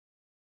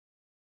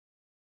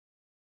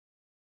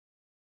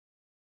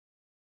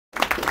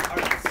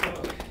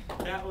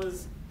that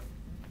was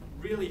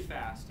really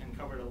fast and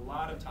covered a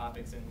lot of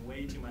topics in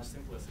way too much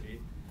simplicity.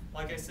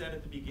 Like I said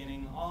at the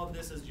beginning, all of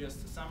this is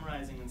just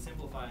summarizing and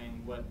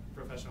simplifying what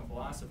professional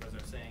philosophers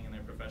are saying in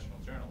their professional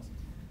journals.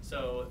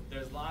 So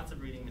there's lots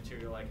of reading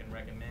material I can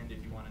recommend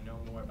if you want to know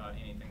more about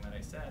anything that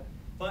I said.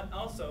 But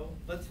also,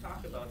 let's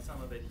talk about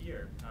some of it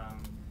here.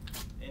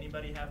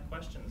 Anybody have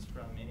questions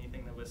from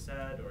anything that was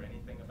said or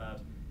anything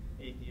about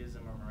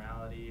atheism or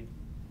morality?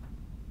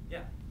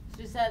 Yeah?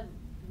 So you said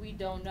we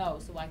don't know,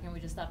 so why can't we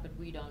just stop at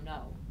we don't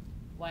know?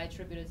 Why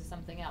attribute it to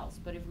something else?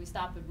 But if we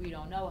stop at we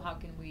don't know, how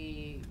can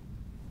we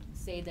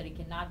say that it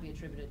cannot be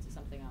attributed to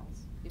something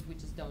else if we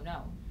just don't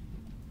know?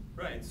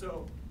 Right,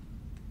 so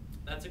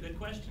that's a good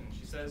question.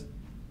 She says,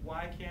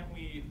 why can't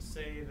we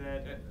say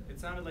that, it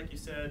sounded like you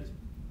said,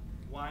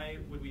 why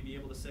would we be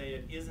able to say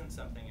it isn't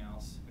something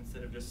else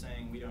instead of just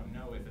saying we don't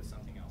know if it's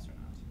something else or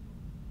not?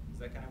 Is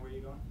that kind of where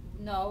you're going?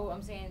 No,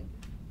 I'm saying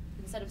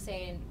instead of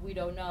saying we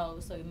don't know,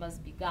 so it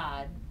must be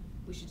God,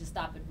 we should just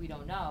stop at we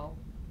don't know.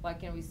 Why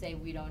can't we say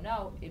we don't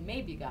know, it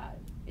may be God?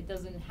 It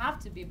doesn't have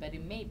to be, but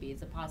it may be.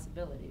 It's a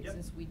possibility, yep.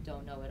 Since we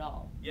don't know at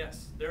all.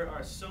 Yes, there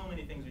are so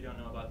many things we don't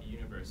know about the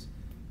universe.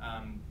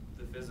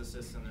 The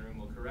physicists in the room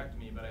will correct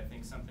me, but I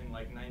think something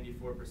like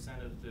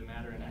 94% of the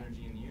matter and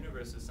energy in the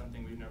universe is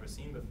something we've never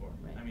seen before.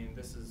 Right. I mean,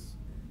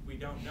 we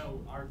don't know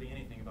hardly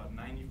anything about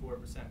 94%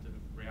 of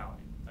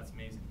reality. That's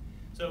amazing.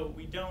 So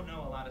we don't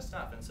know a lot of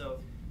stuff, and so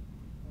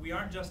we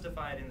aren't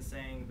justified in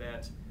saying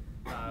that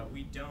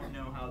we don't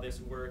know how this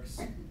works,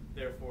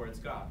 therefore it's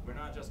God. We're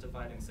not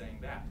justified in saying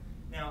that.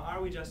 Now,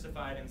 are we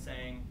justified in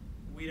saying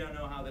we don't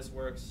know how this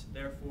works,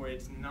 therefore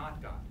it's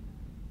not God?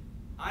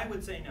 I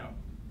would say no.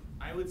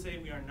 I would say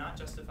we are not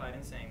justified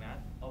in saying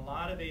that. A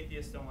lot of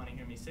atheists don't want to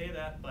hear me say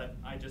that, but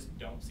I just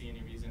don't see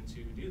any reason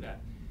to do that.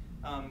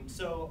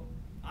 So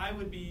I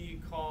would be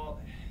called,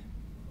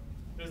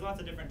 there's lots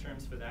of different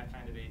terms for that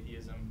kind of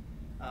atheism.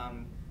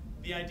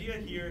 The idea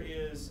here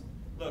is,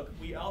 look,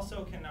 we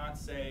also cannot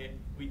say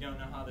we don't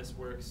know how this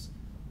works,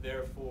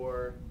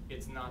 therefore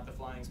it's not the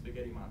flying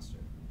spaghetti monster.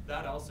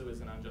 That also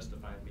is an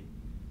unjustified leap.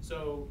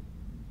 So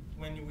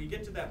when we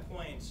get to that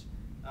point,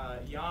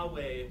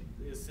 Yahweh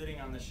is sitting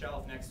on the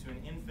shelf next to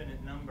an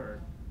infinite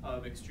number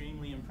of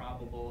extremely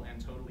improbable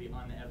and totally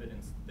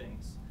unevidenced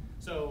things.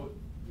 So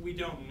we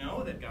don't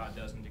know that God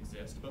doesn't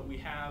exist, but we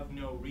have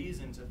no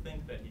reason to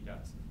think that he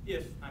does,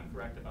 if I'm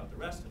correct about the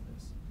rest of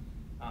this,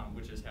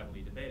 which is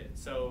heavily debated.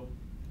 So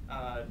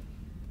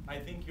I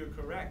think you're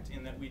correct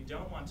in that we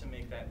don't want to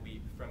make that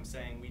leap from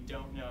saying we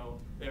don't know,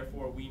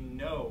 therefore we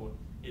know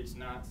it's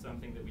not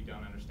something that we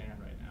don't understand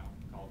right now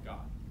called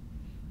God.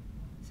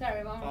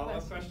 Sorry, one more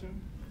Follow-up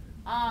question?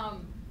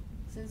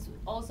 Since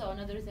also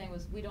another thing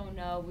was we don't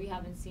know, we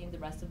haven't seen the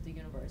rest of the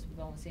universe.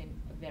 We've only seen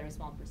a very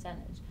small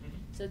percentage. Mm-hmm.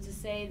 So to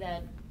say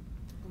that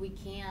we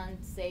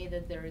can't say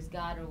that there is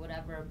God or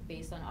whatever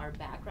based on our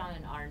background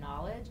and our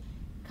knowledge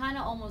kind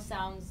of almost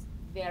sounds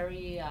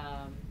very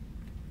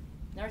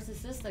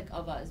narcissistic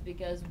of us,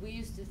 because we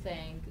used to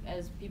think,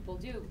 as people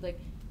do, like,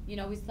 you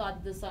know, we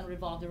thought the sun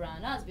revolved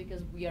around us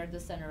because we are the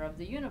center of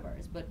the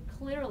universe. But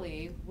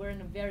clearly, we're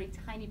in a very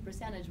tiny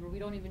percentage where we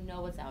don't even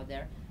know what's out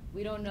there.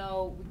 We don't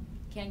know,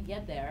 we can't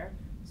get there.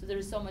 So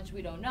there's so much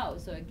we don't know.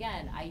 So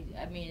again,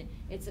 I mean,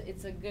 it's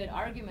a good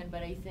argument,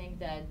 but I think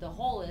that the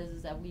whole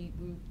is that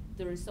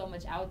there is so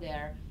much out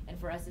there, and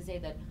for us to say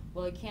that,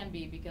 well, it can't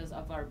be because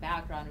of our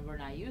background and we're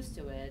not used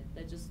to it,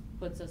 that just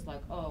puts us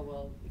like, oh,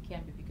 well, it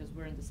can't be because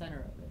we're in the center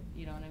of it.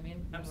 You know what I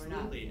mean?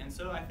 Absolutely. And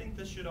so I think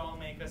this should all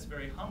make us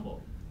very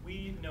humble.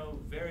 We know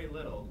very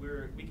little.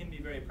 We can be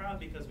very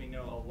proud because we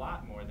know a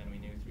lot more than we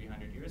knew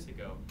 300 years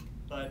ago.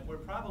 But we're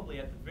probably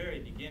at the very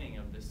beginning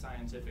of this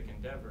scientific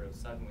endeavor of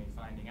suddenly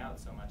finding out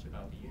so much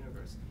about the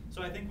universe.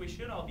 So I think we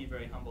should all be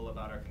very humble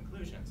about our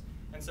conclusions.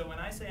 And so when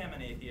I say I'm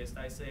an atheist,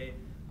 I say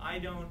I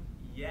don't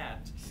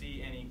yet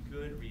see any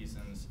good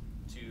reasons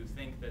to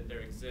think that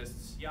there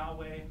exists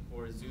Yahweh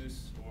or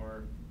Zeus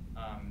or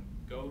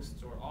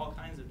ghosts or all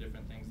kinds of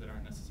different things that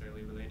aren't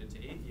necessarily related to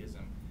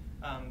atheism.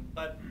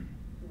 But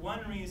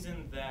one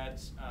reason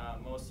that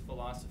most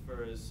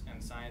philosophers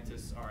and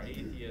scientists are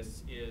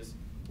atheists is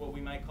what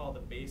we might call the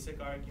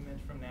basic argument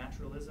from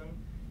naturalism,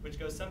 which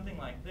goes something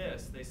like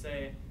this. They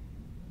say,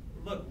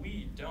 look,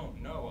 we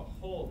don't know a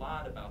whole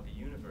lot about the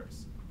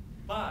universe,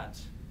 but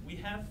we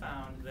have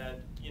found that,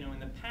 you know, in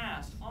the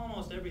past,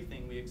 almost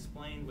everything we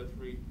explained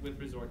with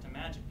resort to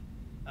magic.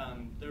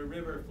 The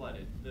river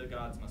flooded, the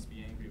gods must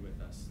be angry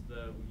with us.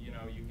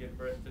 You give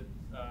birth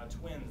to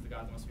twins, the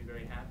gods must be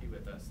very happy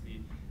with us.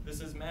 This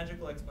is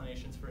magical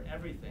explanations for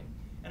everything.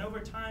 And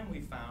over time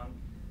we found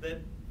that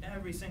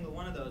every single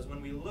one of those,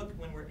 when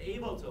we're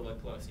able to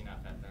look close enough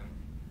at them,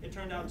 it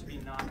turned out to be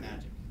not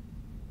magic.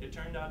 It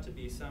turned out to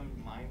be some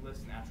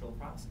mindless natural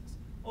process,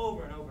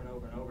 over and over and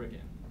over and over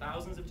again,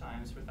 thousands of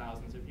times for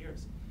thousands of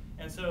years.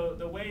 And so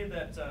the way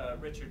that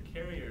Richard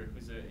Carrier,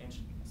 who's a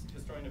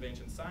historian of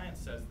ancient science,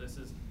 says this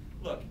is,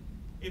 look,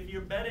 if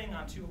you're betting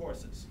on two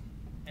horses,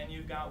 and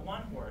you've got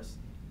one horse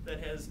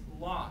that has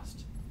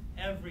lost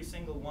every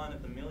single one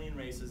of the million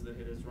races that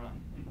it has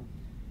run,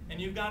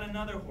 and you've got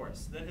another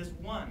horse that has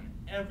won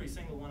every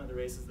single one of the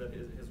races that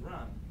it has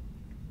run,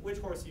 which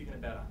horse are you going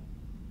to bet on?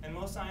 And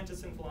most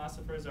scientists and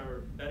philosophers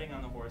are betting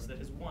on the horse that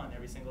has won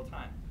every single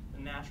time. The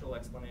natural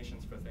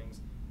explanations for things,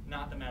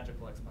 not the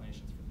magical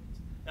explanations for things.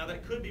 Now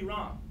that could be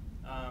wrong.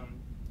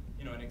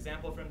 An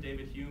example from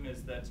David Hume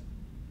is that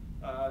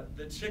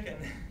the chicken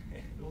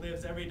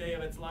lives every day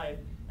of its life,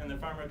 and the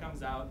farmer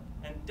comes out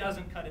and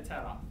doesn't cut its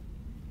head off.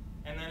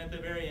 And then at the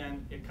very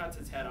end, it cuts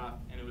its head off,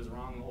 and it was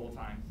wrong the whole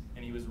time.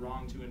 And he was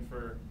wrong to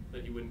infer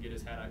that he wouldn't get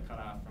his head cut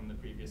off from the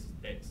previous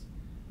days.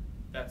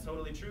 That's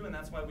totally true, and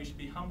that's why we should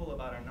be humble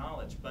about our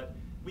knowledge. But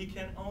we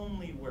can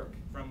only work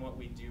from what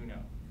we do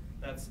know.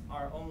 That's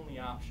our only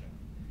option.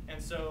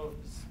 And so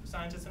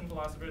scientists and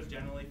philosophers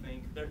generally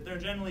think, they're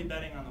generally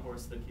betting on the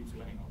horse that keeps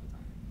winning all the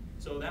time.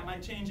 So that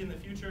might change in the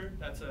future.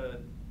 That's a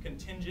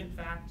contingent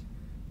fact.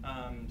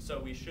 So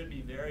we should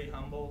be very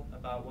humble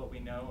about what we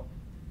know,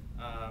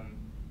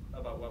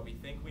 about what we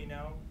think we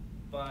know.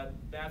 But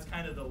that's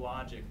kind of the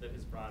logic that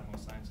has brought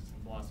most scientists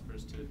and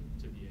philosophers to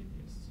be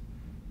atheists,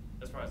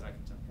 as far as I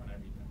can tell when I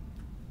read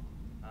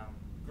them.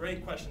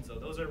 Great questions, though.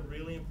 Those are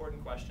really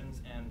important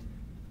questions, and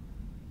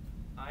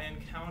I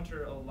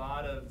encounter a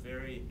lot of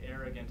very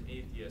arrogant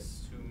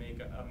atheists who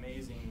make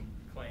amazing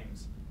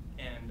claims,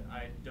 and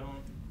I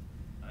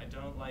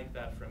don't like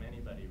that from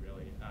anybody,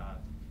 really.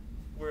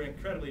 We're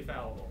incredibly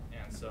fallible,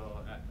 and so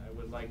I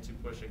would like to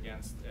push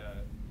against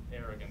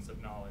arrogance of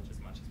knowledge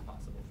as much as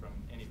possible from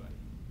anybody.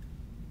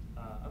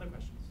 Other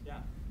questions? Yeah?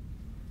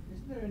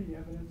 Isn't there any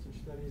evidence or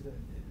studies that,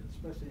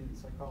 especially in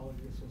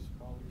psychology,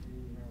 sociology,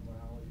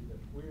 neurobiology,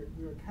 that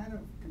we're kind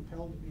of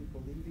compelled to be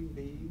believing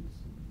beings,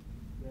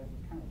 that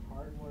we're kind of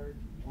hardwired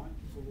to want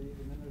to believe,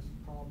 and then there's the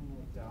problem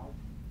of doubt,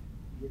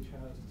 which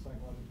has the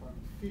psychological part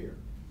of fear.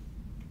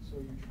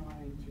 So you're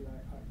trying to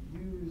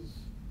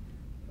use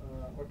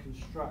or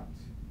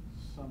construct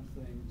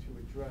something to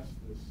address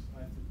this,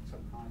 I think,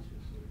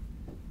 subconsciously.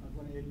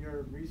 In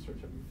your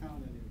research, have you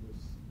found any of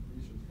this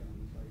research done?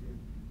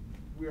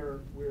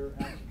 We're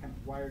actually kind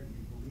of wired to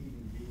be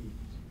believing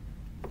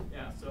beings.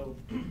 Yeah, so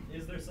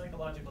is there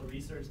psychological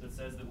research that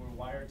says that we're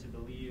wired to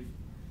believe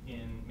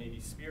in maybe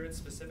spirits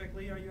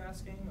specifically, are you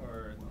asking,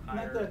 or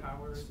higher Not that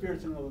powers?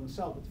 Spirits in and of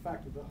themselves, but the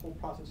fact of the whole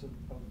process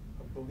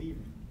of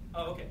believing.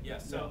 Oh, okay,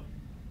 yes. So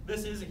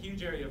this is a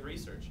huge area of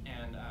research,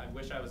 and I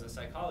wish I was a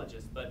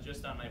psychologist, but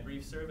just on my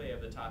brief survey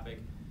of the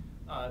topic,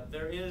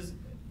 there is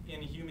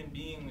in human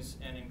beings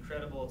an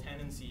incredible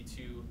tendency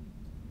to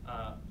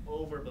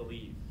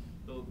overbelieve,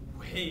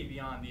 way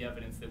beyond the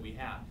evidence that we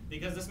have,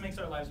 because this makes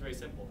our lives very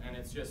simple, and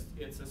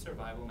it's a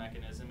survival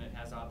mechanism. It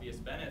has obvious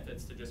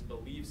benefits to just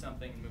believe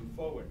something and move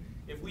forward.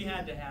 If we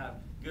had to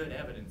have good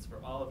evidence for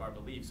all of our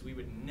beliefs, we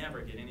would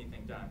never get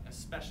anything done,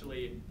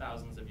 especially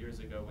thousands of years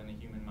ago when the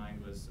human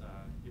mind was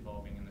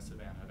evolving in the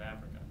savannah of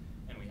Africa,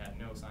 and we had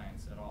no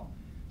science at all.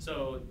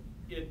 So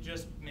it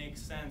just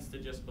makes sense to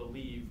just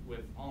believe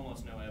with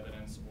almost no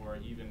evidence or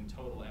even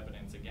total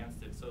evidence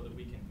against it, so that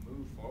we can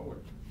move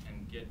forward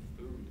and get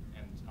food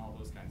and all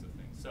those kinds of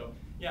things. So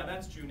yeah,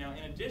 that's true. Now,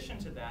 in addition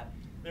to that,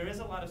 there is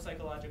a lot of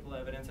psychological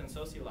evidence and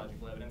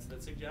sociological evidence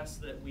that suggests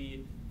that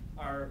we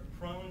are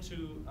prone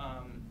to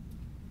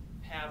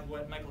have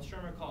what Michael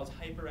Shermer calls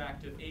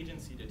hyperactive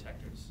agency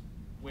detectors,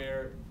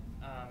 where,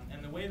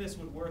 and the way this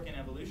would work in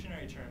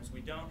evolutionary terms,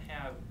 we don't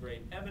have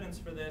great evidence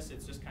for this.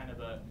 It's just kind of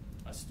a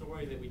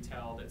story that we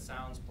tell that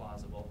sounds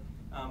plausible.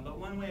 But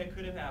one way it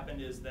could have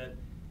happened is that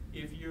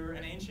if you're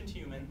an ancient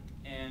human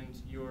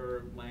and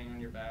you're laying on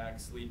your back,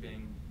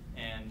 sleeping,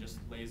 and just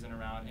lazing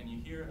around, and you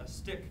hear a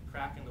stick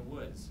crack in the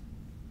woods,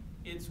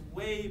 it's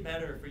way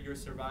better for your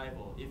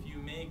survival if you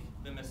make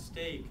the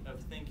mistake of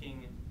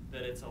thinking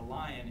that it's a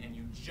lion and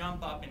you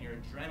jump up and your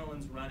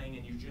adrenaline's running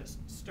and you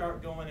just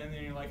start going, and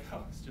then you're like,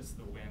 oh, it's just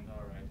the wind,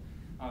 all right,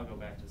 I'll go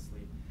back to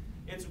sleep.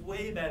 It's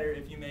way better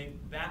if you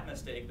make that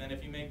mistake than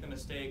if you make the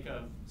mistake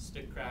of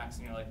stick cracks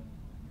and you're like,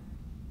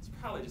 it's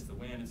probably just the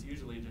wind, it's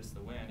usually just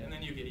the wind, and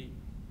then you get eaten.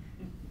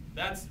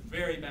 That's a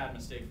very bad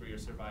mistake for your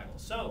survival.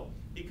 So,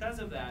 because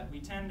of that, we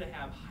tend to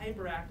have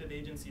hyperactive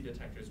agency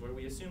detectors, where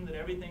we assume that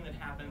everything that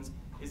happens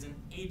is an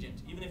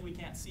agent, even if we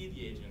can't see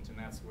the agent, and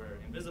that's where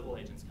invisible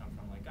agents come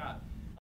from, like God.